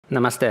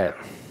Namaste.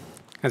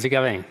 How's it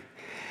going?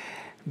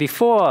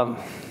 Before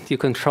you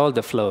control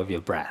the flow of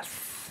your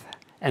breath,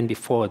 and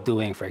before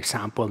doing, for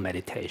example,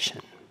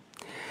 meditation,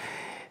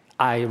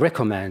 I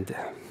recommend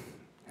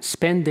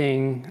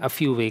spending a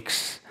few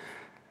weeks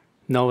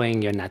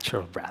knowing your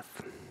natural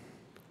breath.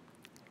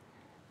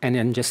 And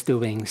then just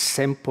doing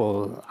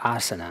simple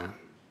asana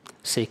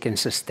so you can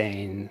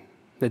sustain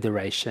the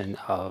duration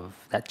of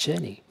that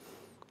journey,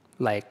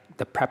 like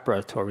the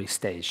preparatory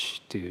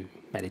stage to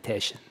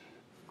meditation.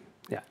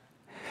 Yeah.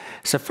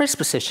 So first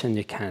position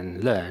you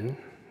can learn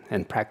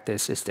and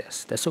practice is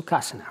this, the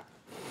Sukhasana.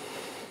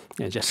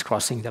 You're just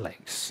crossing the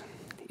legs.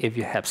 If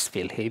your hips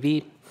feel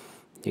heavy,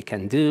 you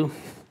can do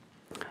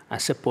a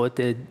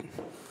supported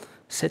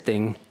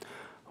sitting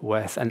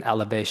with an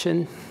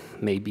elevation,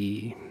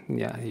 maybe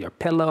your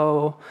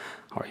pillow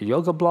or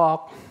yoga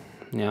block.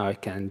 You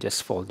can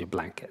just fold your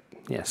blanket.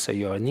 So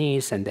your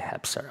knees and the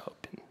hips are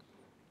open.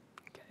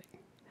 Okay.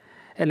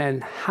 And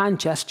then hand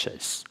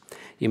gestures.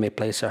 You may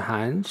place your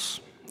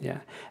hands,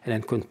 and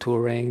then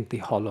contouring the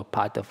hollow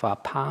part of our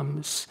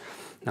palms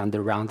on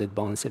the rounded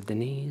bones of the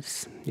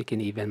knees. You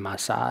can even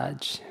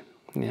massage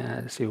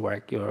as you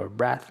work your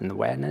breath and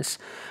awareness,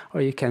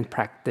 or you can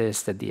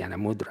practice the Dhyana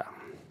Mudra.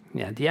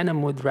 Dhyana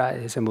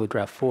Mudra is a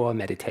mudra for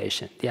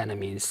meditation. Dhyana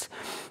means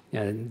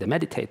the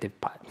meditative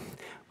part,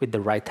 with the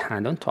right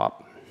hand on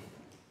top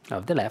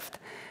of the left,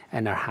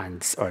 and our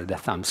hands or the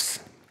thumbs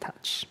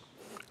touch,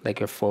 like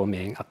you're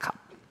forming a cup.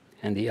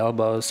 And the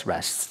elbows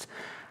rest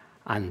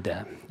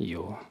under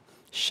your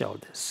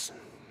shoulders.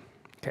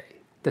 Okay.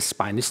 The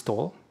spine is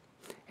tall,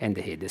 and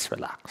the head is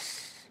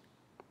relaxed.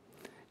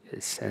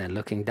 Yes. And then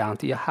looking down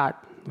to your heart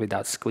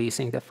without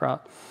squeezing the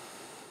throat,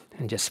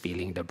 and just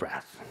feeling the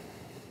breath.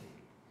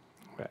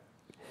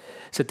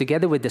 So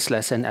together with this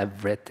lesson,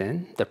 I've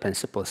written the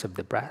principles of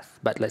the breath,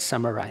 but let's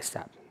summarize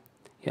that.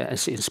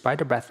 As you inspire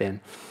the breath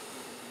in,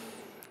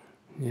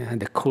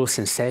 the cool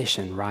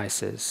sensation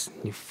rises.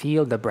 You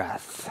feel the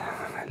breath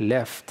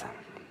lift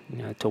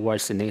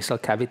towards the nasal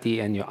cavity,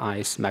 and your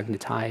eyes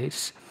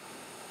magnetize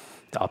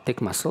the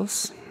optic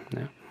muscles,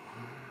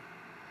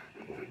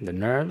 the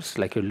nerves,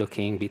 like you're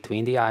looking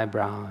between the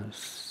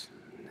eyebrows,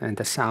 and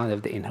the sound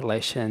of the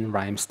inhalation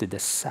rhymes to the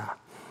sa.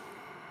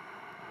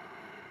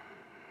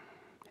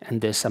 And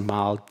there's a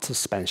mild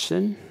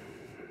suspension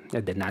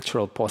at the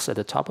natural pause at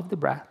the top of the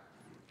breath.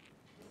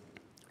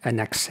 And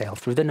exhale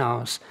through the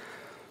nose.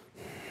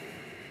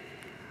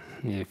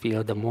 You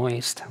feel the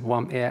moist,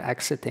 warm air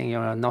exiting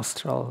your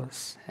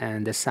nostrils,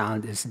 and the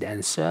sound is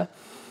denser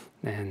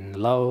and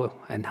low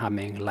and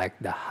humming like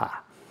the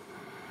ha.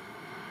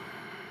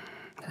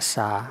 The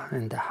sa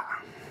and the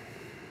ha.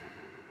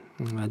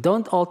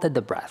 Don't alter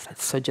the breath,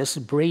 so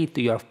just breathe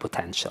to your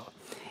potential.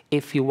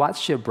 If you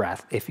watch your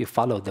breath, if you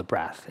follow the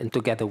breath, and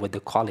together with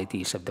the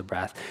qualities of the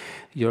breath,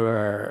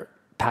 your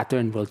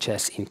pattern will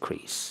just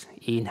increase.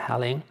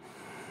 Inhaling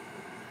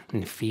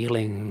and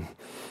feeling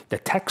the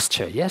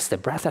texture. Yes, the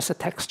breath has a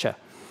texture.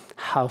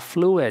 How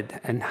fluid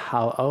and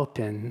how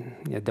open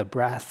the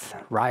breath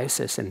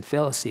rises and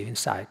fills you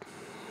inside.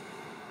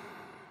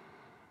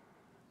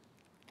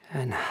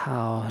 And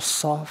how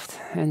soft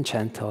and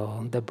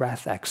gentle the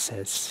breath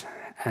exits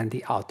and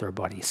the outer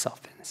body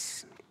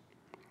softens.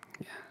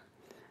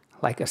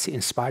 Like as you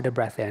inspire the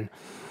breath in,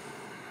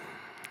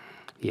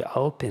 you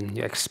open,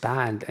 you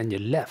expand, and you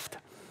lift.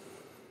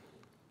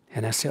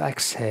 And as you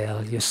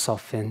exhale, you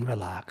soften,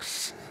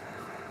 relax,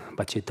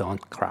 but you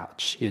don't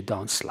crouch, you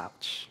don't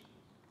slouch.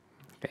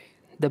 Okay.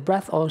 The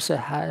breath also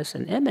has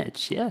an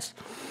image, yes.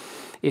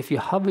 If you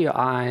hover your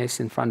eyes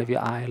in front of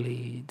your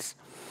eyelids,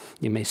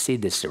 you may see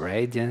this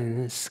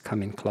radiance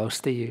coming close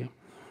to you.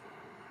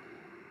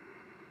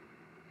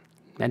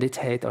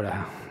 Meditate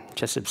or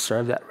just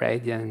observe that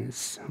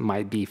radiance.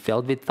 Might be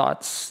filled with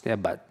thoughts,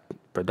 but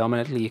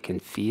predominantly you can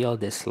feel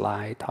this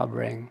light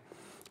hovering.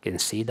 You can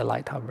see the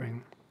light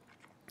hovering.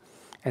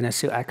 And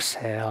as you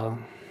exhale,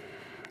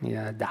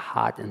 the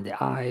heart and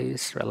the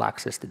eyes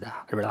relaxes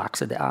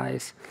the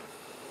eyes,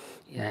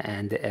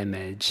 and the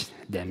image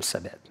dims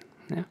a bit.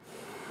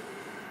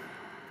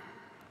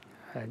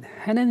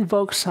 And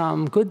invoke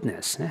some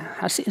goodness.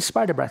 As you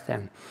inspire the breath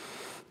in,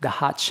 the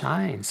heart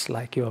shines,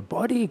 like your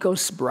body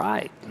goes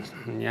bright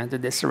to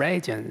this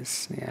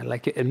radiance,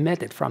 like you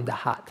emit it from the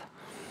heart.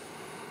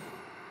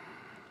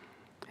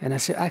 And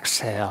as you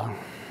exhale,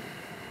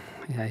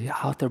 your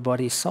outer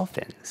body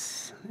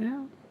softens,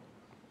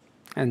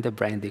 and the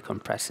brain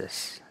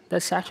decompresses.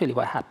 That's actually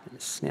what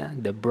happens.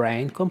 The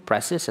brain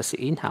compresses as you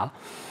inhale,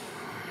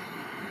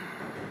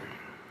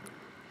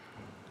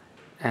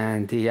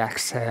 and the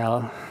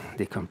exhale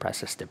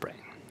decompresses the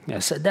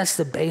brain. So that's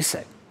the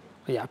basic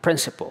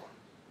principle.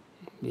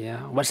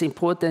 What's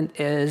important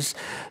is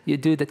you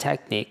do the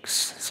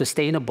techniques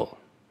sustainable.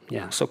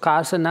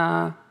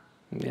 Sukhasana,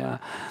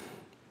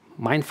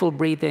 mindful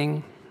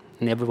breathing,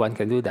 and everyone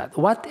can do that.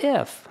 What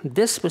if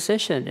this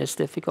position is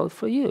difficult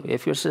for you?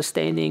 If you're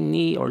sustaining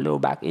knee or low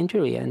back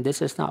injury and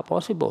this is not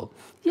possible,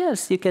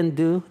 yes, you can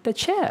do the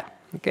chair.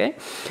 Okay,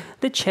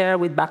 the chair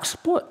with back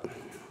support.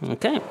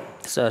 Okay,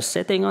 so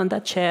sitting on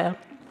that chair,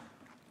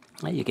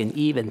 You can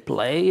even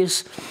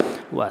place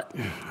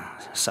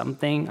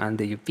something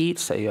under your feet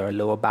so your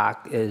lower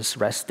back is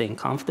resting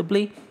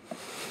comfortably.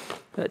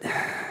 Good.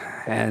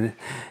 And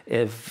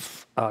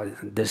if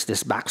there's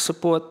this back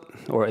support,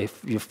 or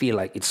if you feel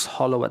like it's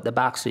hollow at the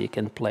back, so you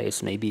can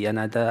place maybe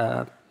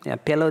another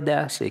pillow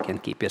there so you can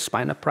keep your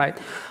spine upright.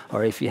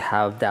 Or if you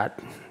have that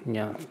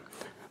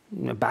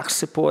back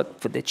support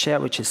for the chair,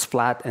 which is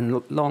flat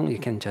and long, you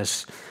can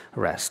just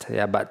rest.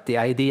 Yeah, but the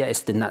idea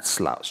is to not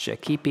slouch. You're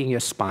keeping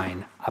your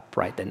spine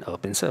upright and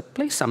open. So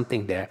place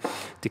something there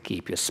to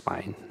keep your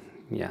spine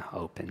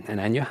open. And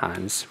then your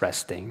hands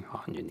resting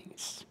on your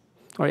knees.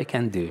 Or you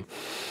can do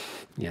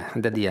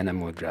the Dhyana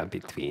Mudra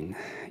between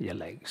your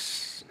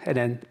legs. And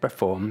then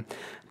perform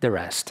the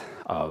rest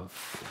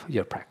of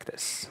your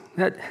practice.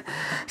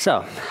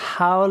 So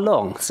how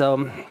long?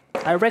 So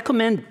I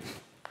recommend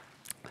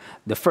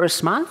the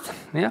first month,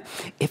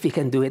 if you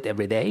can do it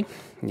every day.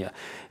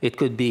 It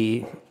could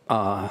be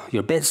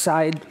your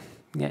bedside.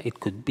 It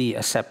could be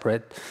a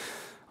separate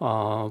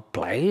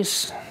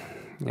place,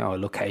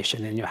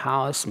 location in your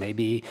house.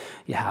 Maybe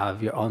you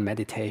have your own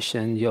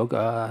meditation,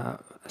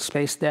 yoga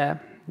space there.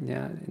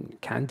 You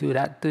can do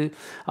that to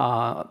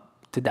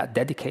that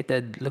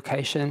dedicated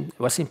location.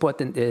 What's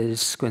important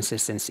is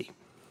consistency.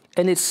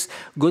 And it's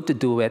good to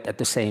do it at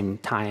the same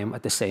time,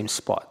 at the same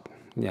spot.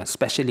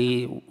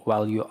 Especially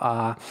while you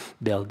are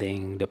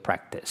building the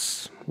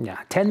practice.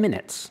 10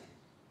 minutes.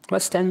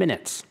 What's 10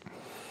 minutes?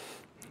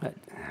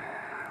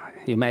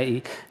 You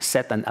may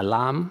set an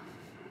alarm,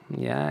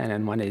 and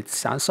then when it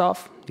sounds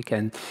off, you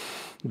can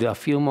do a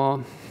few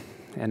more,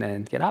 and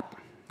then get up,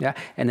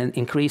 and then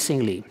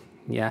increasingly,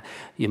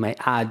 you may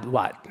add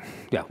what?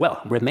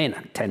 Remain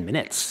 10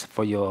 minutes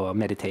for your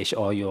meditation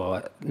or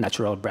your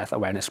natural breath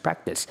awareness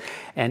practice.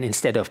 And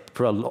instead of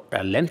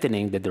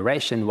lengthening the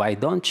duration, why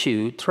don't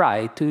you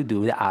try to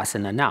do the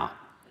asana now?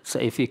 So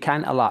if you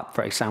can allot,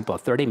 for example,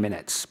 30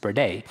 minutes per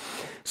day,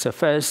 so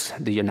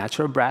first do your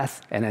natural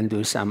breath and then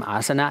do some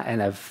asana.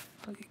 And I've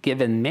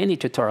given many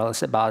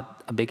tutorials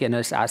about a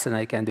beginner's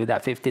asana. You can do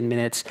that 15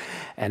 minutes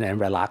and then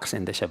relax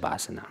in the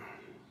shavasana.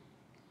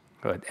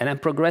 Good. And then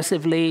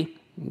progressively,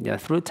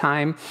 through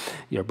time,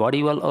 your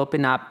body will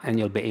open up and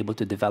you'll be able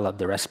to develop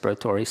the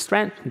respiratory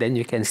strength. Then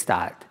you can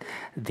start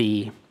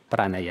the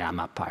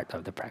pranayama part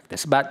of the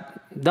practice. But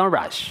don't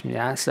rush.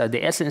 So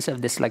the essence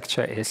of this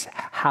lecture is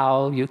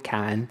how you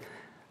can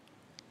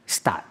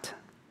start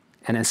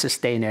and then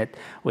sustain it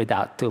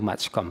without too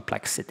much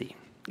complexity.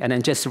 And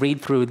then just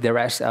read through the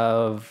rest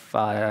of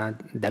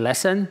the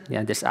lesson,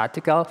 this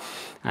article,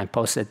 I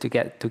posted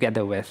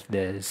together with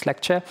this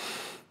lecture.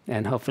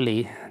 And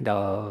hopefully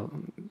they'll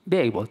be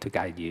able to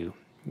guide you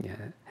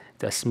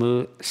to a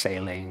smooth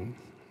sailing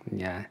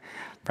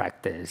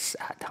practice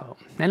at home.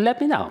 And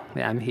let me know.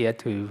 I'm here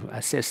to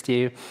assist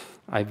you.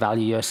 I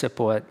value your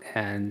support,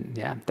 and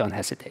don't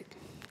hesitate.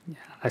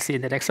 I'll see you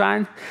in the next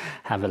one.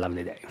 Have a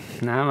lovely day.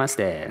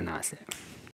 Namaste. Namaste.